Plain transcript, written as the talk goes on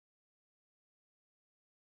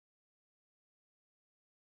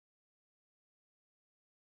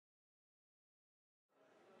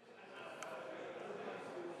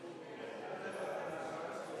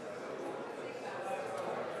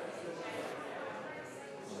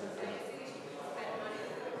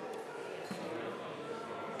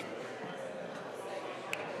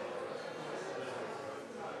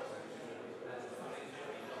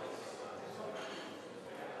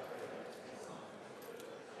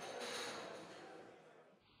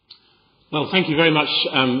Well, thank you very much,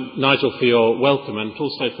 Nigel, for your welcome and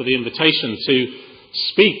also for the invitation to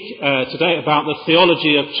speak today about the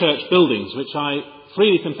theology of church buildings, which I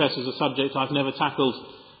freely confess is a subject I've never tackled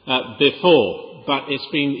before. But it's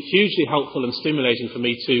been hugely helpful and stimulating for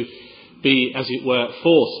me to be, as it were,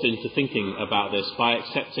 forced into thinking about this by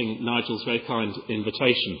accepting Nigel's very kind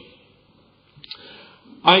invitation.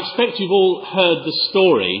 I expect you've all heard the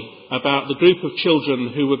story about the group of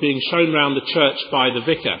children who were being shown round the church by the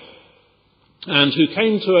vicar, and who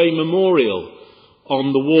came to a memorial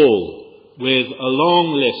on the wall with a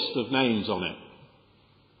long list of names on it.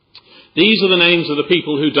 These are the names of the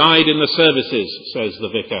people who died in the services, says the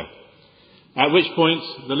vicar. At which point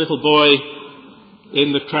the little boy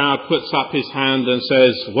in the crowd puts up his hand and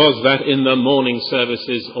says, "Was that in the morning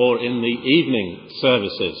services or in the evening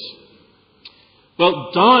services?"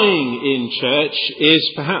 Well, dying in church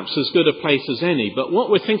is perhaps as good a place as any, but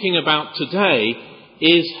what we're thinking about today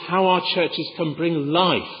is how our churches can bring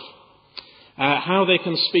life, how they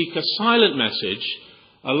can speak a silent message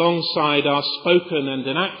alongside our spoken and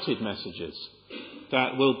enacted messages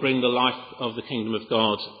that will bring the life of the kingdom of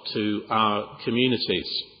God to our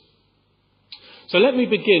communities. So let me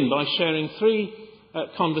begin by sharing three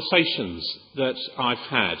conversations that I've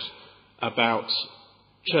had about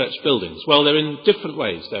church buildings. Well, they're in different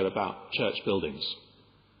ways they're about church buildings.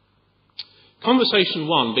 Conversation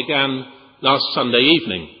one began last Sunday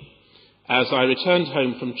evening as I returned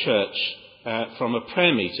home from church from a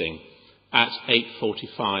prayer meeting at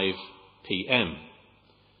 8:45 p.m.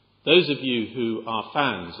 Those of you who are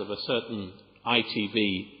fans of a certain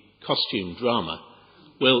ITV costume drama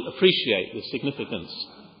will appreciate the significance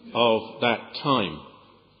of that time.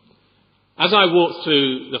 As I walked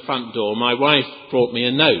through the front door, my wife brought me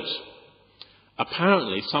a note.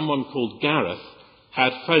 Apparently, someone called Gareth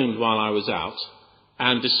had phoned while I was out,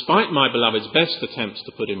 and despite my beloved's best attempts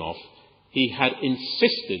to put him off, he had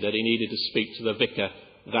insisted that he needed to speak to the vicar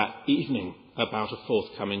that evening about a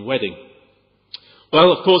forthcoming wedding.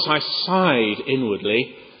 Well, of course, I sighed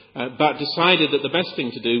inwardly, but decided that the best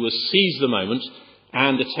thing to do was seize the moment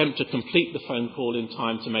and attempt to complete the phone call in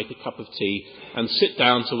time to make a cup of tea and sit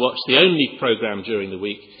down to watch the only programme during the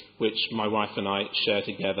week which my wife and I share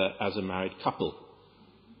together as a married couple.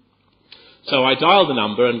 So I dialed the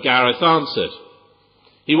number and Gareth answered.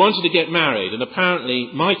 He wanted to get married, and apparently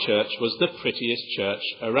my church was the prettiest church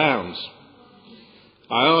around.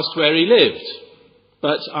 I asked where he lived,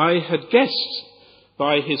 but I had guessed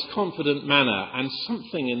by his confident manner and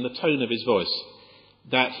something in the tone of his voice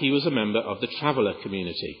that he was a member of the traveller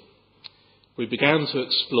community. We began to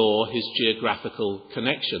explore his geographical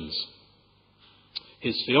connections.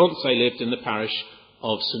 His fiancée lived in the parish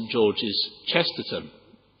of St George's, Chesterton.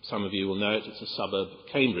 Some of you will know it, it's a suburb of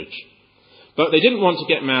Cambridge. But they didn't want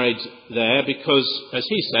to get married there because, as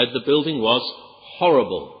he said, the building was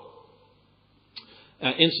horrible.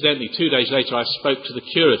 Incidentally, 2 days later I spoke to the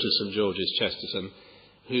curate of St George's, Chesterton,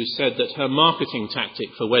 who said that her marketing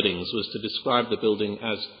tactic for weddings was to describe the building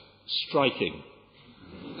as striking,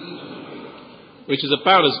 which is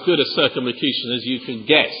about as good a circumlocution as you can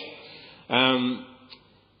get.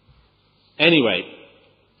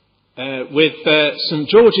 With St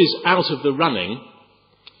George's out of the running,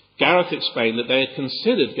 Gareth explained that they had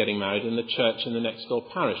considered getting married in the church in the next door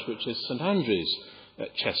parish, which is St Andrew's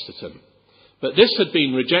at Chesterton. But this had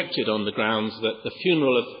been rejected on the grounds that the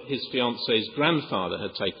funeral of his fiancée's grandfather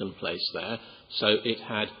had taken place there, so it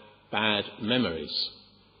had bad memories.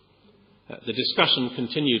 The discussion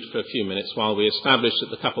continued for a few minutes while we established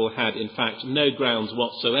that the couple had, in fact, no grounds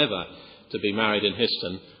whatsoever to be married in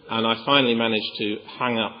Histon, and I finally managed to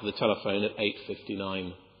hang up the telephone at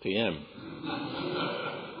 8:59 p.m.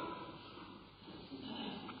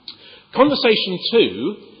 Conversation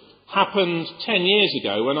two happened 10 years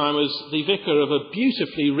ago when I was the vicar of a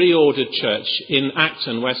beautifully reordered church in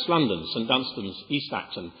Acton, West London, St Dunstan's, East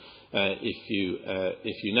Acton, if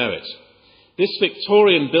you know it. This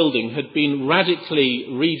Victorian building had been radically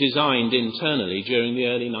redesigned internally during the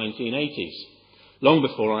early 1980s, long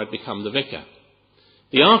before I'd become the vicar.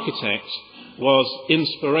 The architect was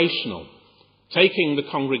inspirational, taking the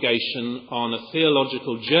congregation on a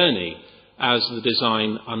theological journey as the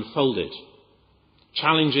design unfolded,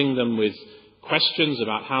 challenging them with questions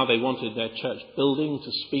about how they wanted their church building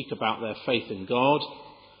to speak about their faith in God,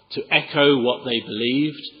 to echo what they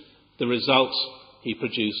believed. The result he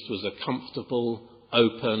produced was a comfortable,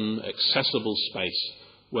 open, accessible space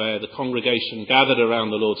where the congregation gathered around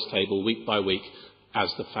the Lord's table week by week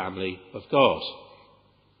as the family of God.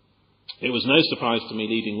 It was no surprise to me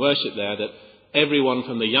leading worship there that everyone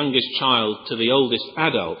from the youngest child to the oldest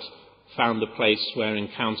adult found a place where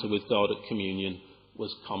encounter with God at communion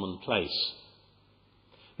was commonplace.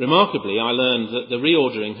 Remarkably, I learned that the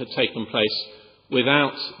reordering had taken place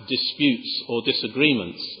without disputes or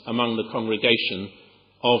disagreements among the congregation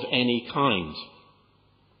of any kind.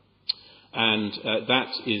 And that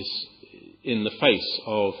is in the face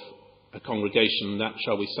of a congregation that,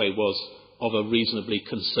 shall we say, was of a reasonably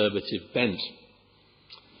conservative bent.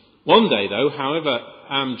 One day, though, however,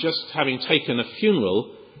 just having taken a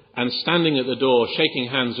funeral and standing at the door shaking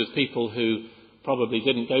hands with people who probably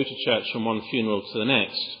didn't go to church from one funeral to the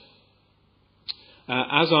next,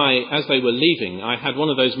 as they were leaving, I had one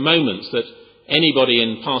of those moments that anybody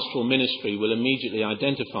in pastoral ministry will immediately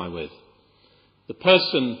identify with. The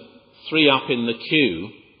person 3 up in the queue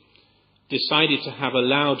decided to have a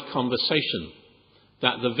loud conversation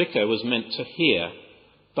that the vicar was meant to hear,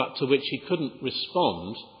 but to which he couldn't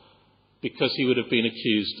respond because he would have been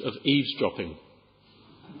accused of eavesdropping.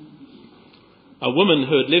 A woman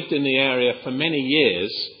who had lived in the area for many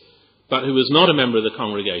years, but who was not a member of the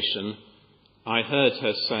congregation, I heard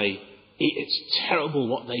her say, "It's terrible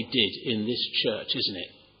what they did in this church, isn't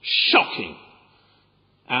it? Shocking."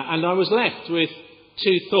 And I was left with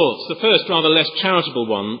 2 thoughts. The first, rather less charitable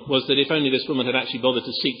one, was that if only this woman had actually bothered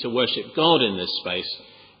to seek to worship God in this space,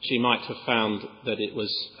 she might have found that it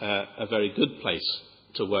was a very good place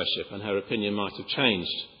to worship, and her opinion might have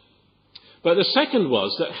changed. But the second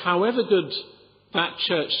was that however good that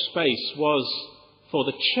church space was for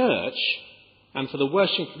the church and for the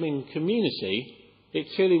worshiping community,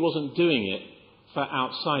 it clearly wasn't doing it for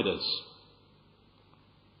outsiders.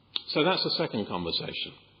 So that's the second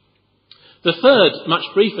conversation. The third, much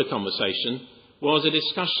briefer conversation was a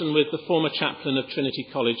discussion with the former chaplain of Trinity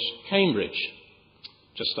College, Cambridge,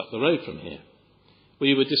 just up the road from here.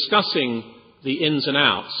 We were discussing the ins and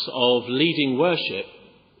outs of leading worship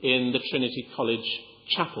in the Trinity College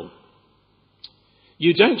chapel.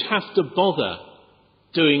 You don't have to bother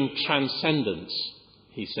doing transcendence,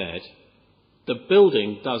 he said. The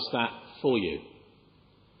building does that for you.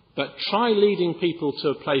 But try leading people to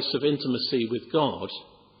a place of intimacy with God.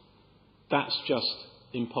 That's just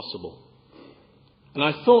impossible. And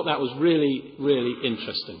I thought that was really, really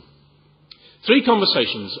interesting. 3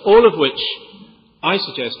 conversations, all of which I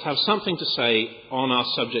suggest have something to say on our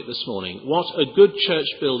subject this morning. What a good church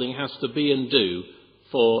building has to be and do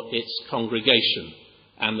for its congregation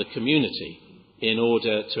and the community in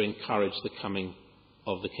order to encourage the coming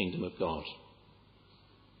of the kingdom of God.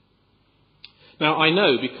 Now, I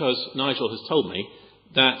know, because Nigel has told me,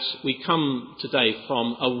 that we come today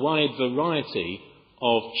from a wide variety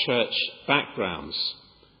of church backgrounds,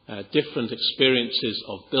 different experiences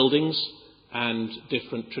of buildings and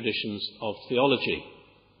different traditions of theology.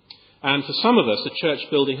 And for some of us, the church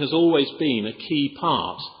building has always been a key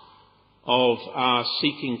part of our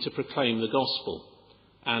seeking to proclaim the gospel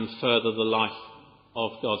and further the life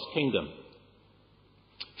of God's kingdom.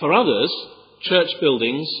 For others, church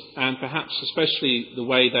buildings, and perhaps especially the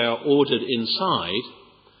way they are ordered inside,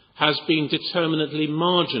 has been determinately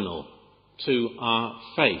marginal to our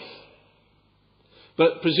faith.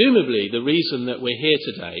 But presumably the reason that we're here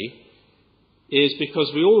today is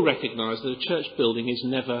because we all recognise that a church building is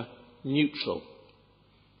never neutral.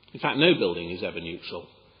 In fact, no building is ever neutral,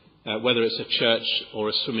 whether it's a church or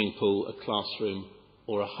a swimming pool, a classroom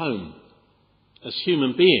or a home. As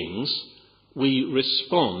human beings, we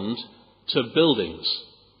respond to buildings,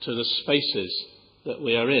 to the spaces that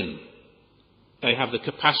we are in. They have the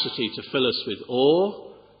capacity to fill us with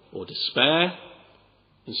awe or despair,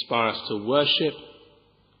 inspire us to worship,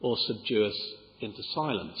 or subdue us into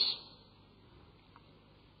silence.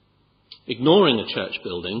 Ignoring a church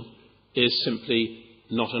building is simply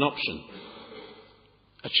not an option.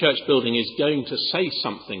 A church building is going to say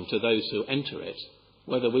something to those who enter it,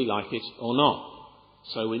 whether we like it or not.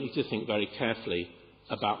 So we need to think very carefully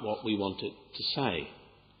about what we want it to say.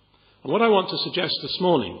 And what I want to suggest this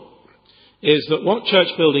morning is that what church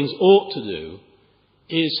buildings ought to do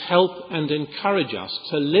is help and encourage us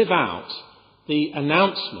to live out the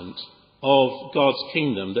announcement of God's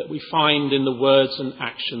kingdom that we find in the words and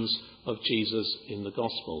actions of Jesus in the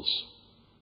Gospels.